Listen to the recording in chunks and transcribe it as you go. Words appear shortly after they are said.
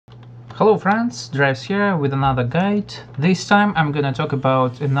Hello friends, Drives here with another guide. This time I'm gonna talk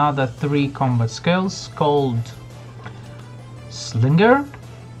about another 3 combat skills called Slinger,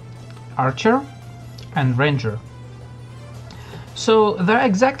 Archer and Ranger. So there are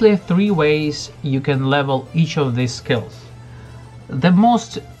exactly 3 ways you can level each of these skills. The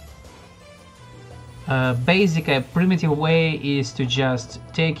most basic primitive way is to just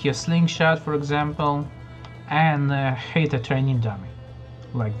take your slingshot, for example, and hit a training dummy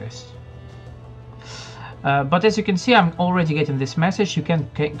like this. But as you can see, I'm already getting this message. You can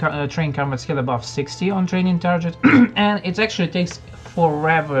train combat skill above 60 on training target, and it actually takes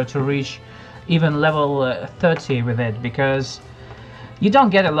forever to reach even level 30 with it, because you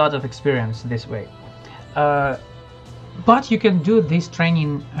don't get a lot of experience this way. But you can do this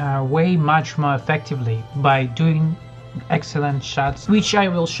training way much more effectively by doing excellent shots, which I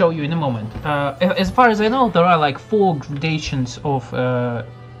will show you in a moment. As far as I know, there are like 4 gradations of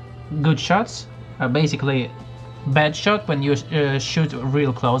good shots. Basically, bad shot when you shoot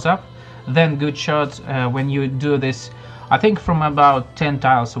real close up, then good shot when you do this, I think, from about 10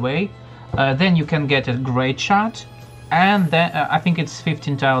 tiles away. Then you can get a great shot, and then I think it's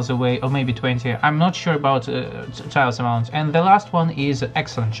 15 tiles away, or maybe 20. I'm not sure about tiles amount. And the last one is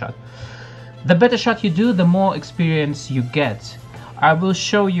excellent shot. The better shot you do, the more experience you get. I will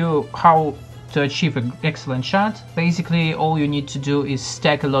show you how to achieve an excellent shot. Basically, all you need to do is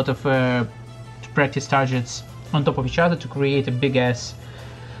stack a lot of practice targets on top of each other to create a big ass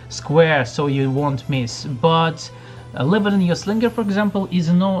square so you won't miss. But leveling your slinger, for example,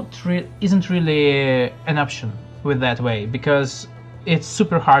 isn't really an option with that way, because it's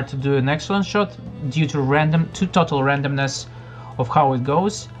super hard to do an excellent shot due to total randomness of how it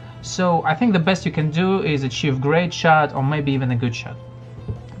goes. So I think the best you can do is achieve great shot, or maybe even a good shot.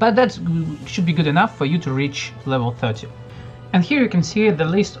 But that should be good enough for you to reach level 30. And here you can see the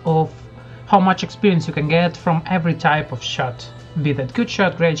list of how much experience you can get from every type of shot, be that good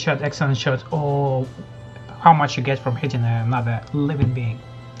shot, great shot, excellent shot, or how much you get from hitting another living being.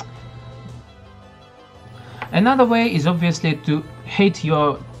 Another way is obviously to hit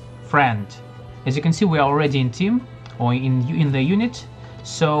your friend. As you can see, we are already in team, or in the unit,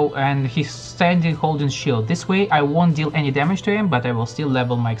 so, and he's standing holding shield. This way I won't deal any damage to him, but I will still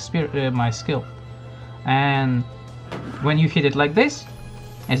level my skill. And when you hit it like this,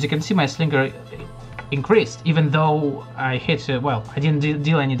 as you can see, my slinger increased, even though I hit, I didn't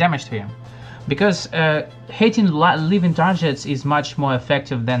deal any damage to him. Because hitting living targets is much more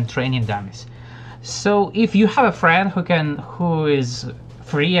effective than training dummies. So if you have a friend who is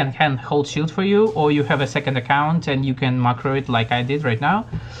free and can hold shield for you, or you have a second account and you can macro it like I did right now,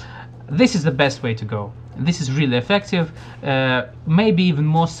 this is the best way to go. This is really effective, maybe even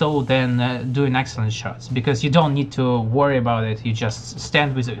more so than doing excellent shots, because you don't need to worry about it. You just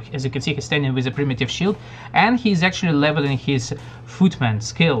stand with, as you can see, he's standing with a primitive shield, and he's actually leveling his footman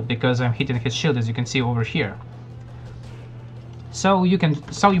skill, because I'm hitting his shield, as you can see over here. So you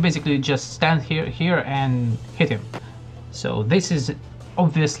basically just stand here and hit him. So this is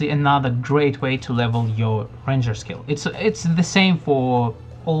obviously another great way to level your ranger skill. It's the same for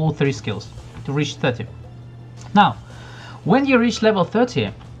all 3 skills to reach 30. Now, when you reach level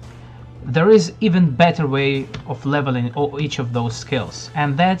 30, there is even better way of leveling each of those skills,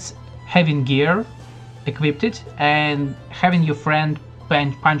 and that's having gear equipped and having your friend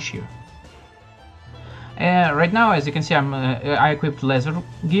punch you. Right now, as you can see, I equipped leather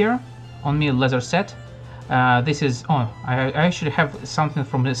gear on me, leather set. This is, I actually have something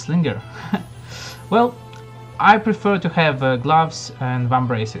from the Slinger. Well, I prefer to have gloves and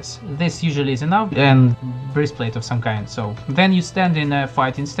vambraces. This usually is enough, and breastplate of some kind. So then you stand in a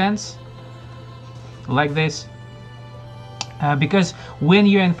fighting stance like this, because when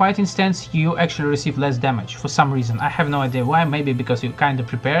you're in fighting stance you actually receive less damage for some reason. I have no idea why. Maybe because you kind of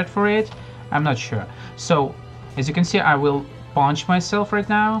prepared for it, I'm not sure. So as you can see, I will punch myself right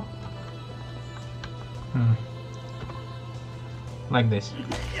now like this.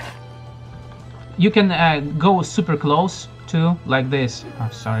 You can go super close too, like this. Oh,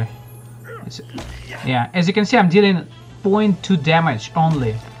 sorry. Yeah, as you can see, I'm dealing 0.2 damage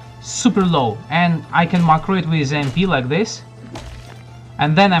only, super low, and I can macro it with MP like this,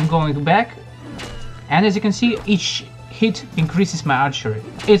 and then I'm going back, and as you can see, each hit increases my archery.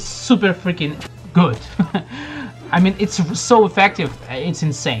 It's super freaking good. I mean, it's so effective, it's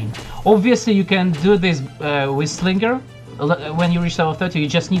insane. Obviously you can do this with Slinger. When you reach level 30, you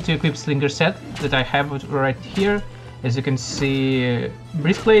just need to equip Slinger set that I have right here. As you can see,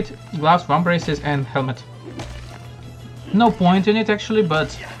 breastplate, gloves, vambraces, and helmet. No point in it actually,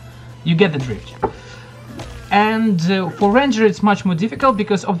 but you get the drift. And for Ranger it's much more difficult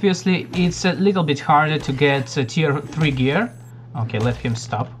because obviously it's a little bit harder to get tier 3 gear. Okay, let him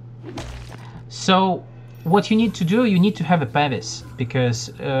stop. So what you need to do, you need to have a Pavis,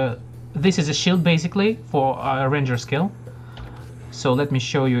 because this is a shield basically for a Ranger skill. So let me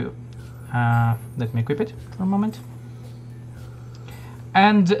show you, let me equip it for a moment.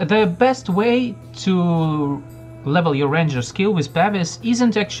 And the best way to level your Ranger skill with Pavis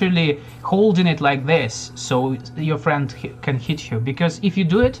isn't actually holding it like this so your friend can hit you, because if you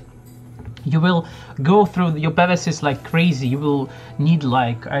do it, you will go through your Pavises like crazy. You will need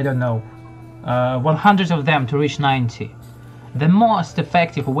like, I don't know, 100 of them to reach 90. The most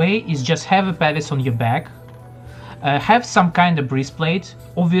effective way is just have a Pavis on your back, have some kind of breastplate.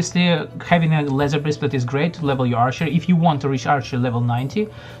 Obviously having a leather breastplate is great to level your archer if you want to reach archer level 90.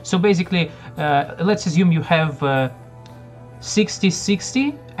 So basically let's assume you have 60,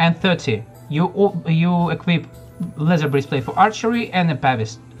 60 and 30. You equip leather breastplate for archery and a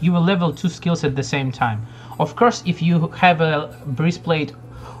Pavis. You will level 2 skills at the same time. Of course, if you have a breastplate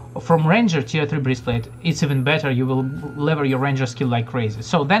from Ranger, tier 3 breastplate, it's even better. You will level your Ranger skill like crazy.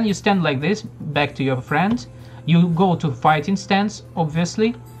 So then you stand like this, back to your friend. You go to fighting stance,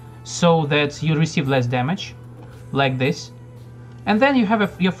 obviously, so that you receive less damage, like this. And then you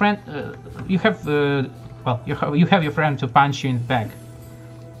have your friend. You have your friend to punch you in the back.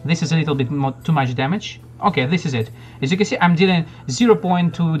 This is a little bit too much damage. Okay, this is it. As you can see, I'm dealing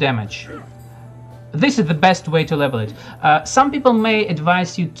 0.2 damage. This is the best way to level it. Some people may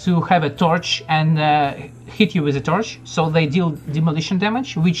advise you to have a torch and hit you with a torch, so they deal demolition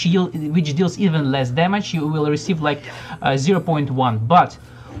damage, which deals even less damage. You will receive like 0.1. But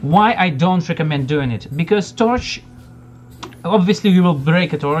why I don't recommend doing it? Because torch, obviously you will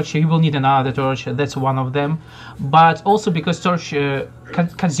break a torch, you will need another torch, that's one of them. But also because torch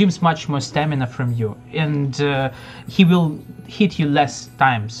consumes much more stamina from you, and he will hit you less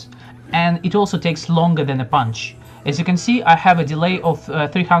times. And it also takes longer than a punch. As you can see, I have a delay of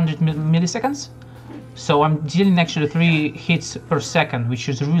 300 milliseconds. So I'm dealing actually 3 hits per second, which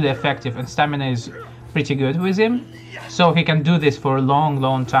is really effective, and stamina is pretty good with him. So he can do this for a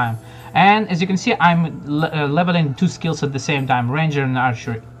long time. And as you can see, I'm leveling 2 skills at the same time, Ranger and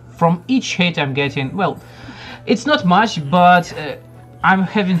Archery. From each hit I'm getting, well, it's not much, but I'm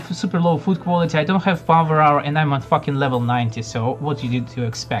having super low food quality, I don't have power hour, and I'm on fucking level 90, so what you need to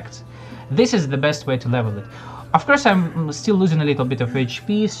expect. This is the best way to level it. Of course, I'm still losing a little bit of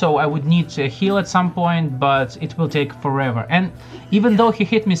HP, so I would need to heal at some point, but it will take forever. And even though he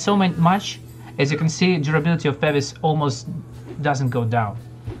hit me so much, as you can see, durability of Pavis almost doesn't go down.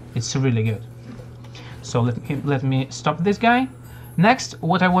 It's really good. So let me stop this guy. Next,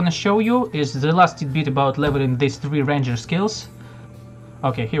 what I want to show you is the last bit about leveling these 3 Ranger skills.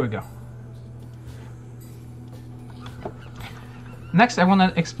 Okay, here we go. Next, I want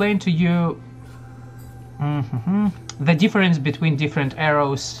to explain to you the difference between different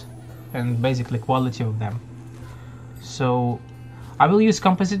arrows and basically quality of them. So I will use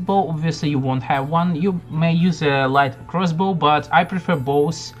composite bow. Obviously you won't have one. You may use a light crossbow, but I prefer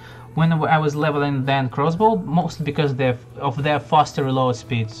bows when I was leveling than crossbow, mostly because of their faster reload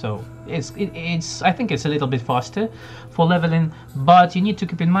speed. So I think it's a little bit faster for leveling, but you need to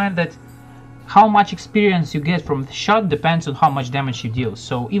keep in mind that how much experience you get from the shot depends on how much damage you deal.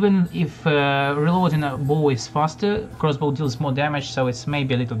 So even if reloading a bow is faster, crossbow deals more damage, so it's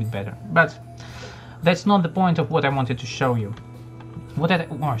maybe a little bit better. But that's not the point of what I wanted to show you.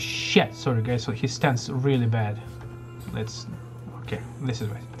 Oh shit, sorry guys, so he stands really bad. Okay, this is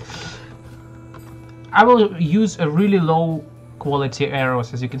right. I will use a really low quality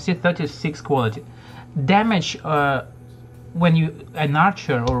arrows, as you can see, 36 quality. Damage when you an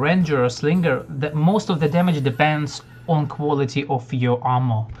archer or ranger or slinger, most of the damage depends on quality of your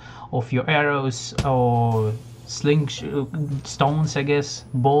armor, of your arrows or stones, I guess,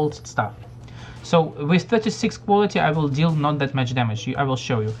 bolts, stuff. So with 36 quality I will deal not that much damage. I will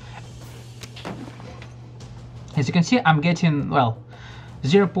show you. As you can see, I'm getting, well,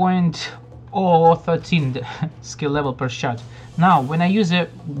 0.013 skill level per shot. Now when I use a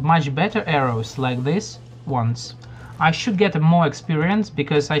much better arrows like this ones, I should get more experience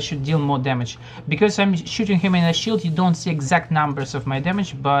because I should deal more damage. Because I'm shooting him in a shield, you don't see exact numbers of my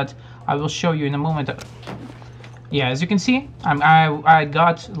damage, but I will show you in a moment. Yeah, as you can see, I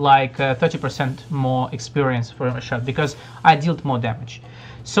got like 30% more experience for a shot because I dealt more damage.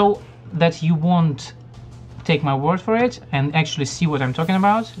 So that you won't take my word for it and actually see what I'm talking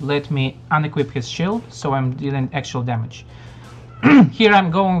about, let me unequip his shield so I'm dealing actual damage. Here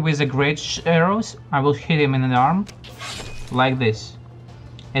I'm going with the great arrows. I will hit him in an arm like this.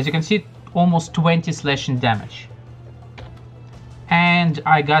 As you can see, almost 20 slashing damage. And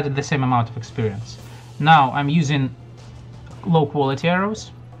I got the same amount of experience. Now I'm using low quality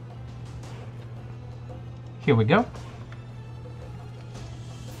arrows. Here we go.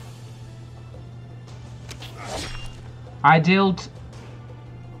 I dealt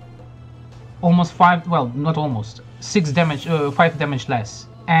almost 5, well, not almost, 6 damage, 5 damage less.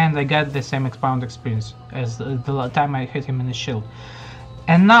 And I got the same expound experience as the time I hit him in the shield.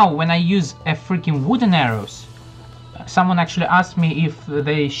 And now when I use a freaking wooden arrows, someone actually asked me if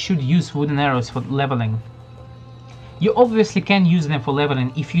they should use wooden arrows for leveling. You obviously can use them for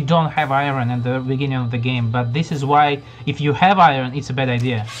leveling if you don't have iron at the beginning of the game, but this is why if you have iron it's a bad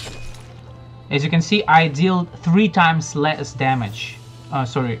idea. As you can see, I deal 3 times less damage.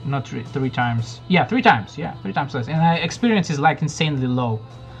 Sorry, not 3 times. Yeah, 3 times. Yeah, 3 times less. And my experience is like insanely low.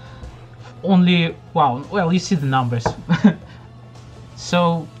 Only, wow, well, you see the numbers.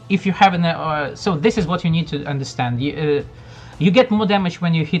 So if you have an, so this is what you need to understand. You get more damage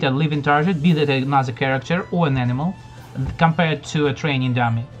when you hit a living target, be that another character or an animal, compared to a training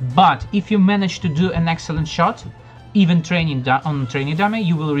dummy. But if you manage to do an excellent shot, even on training dummy,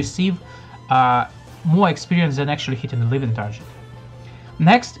 you will receive more experience than actually hitting a living target.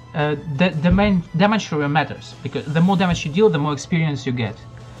 Next, the main damage matters, because the more damage you deal, the more experience you get.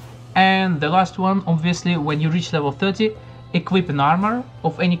 And the last one, obviously, when you reach level 30, equip an armor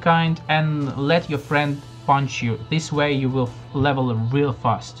of any kind and let your friend punch you. This way you will level real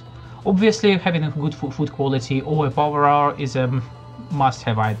fast. Obviously, having a good food quality or a power hour is a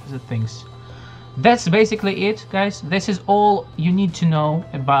must-have things. That's basically it, guys. This is all you need to know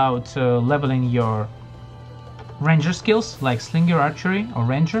about leveling your ranger skills like Slinger, Archery or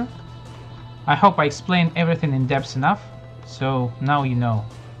Ranger. I hope I explained everything in depth enough, so now you know.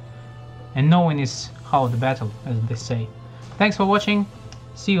 And knowing is half the battle, as they say. Thanks for watching,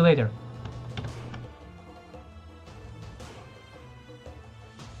 see you later.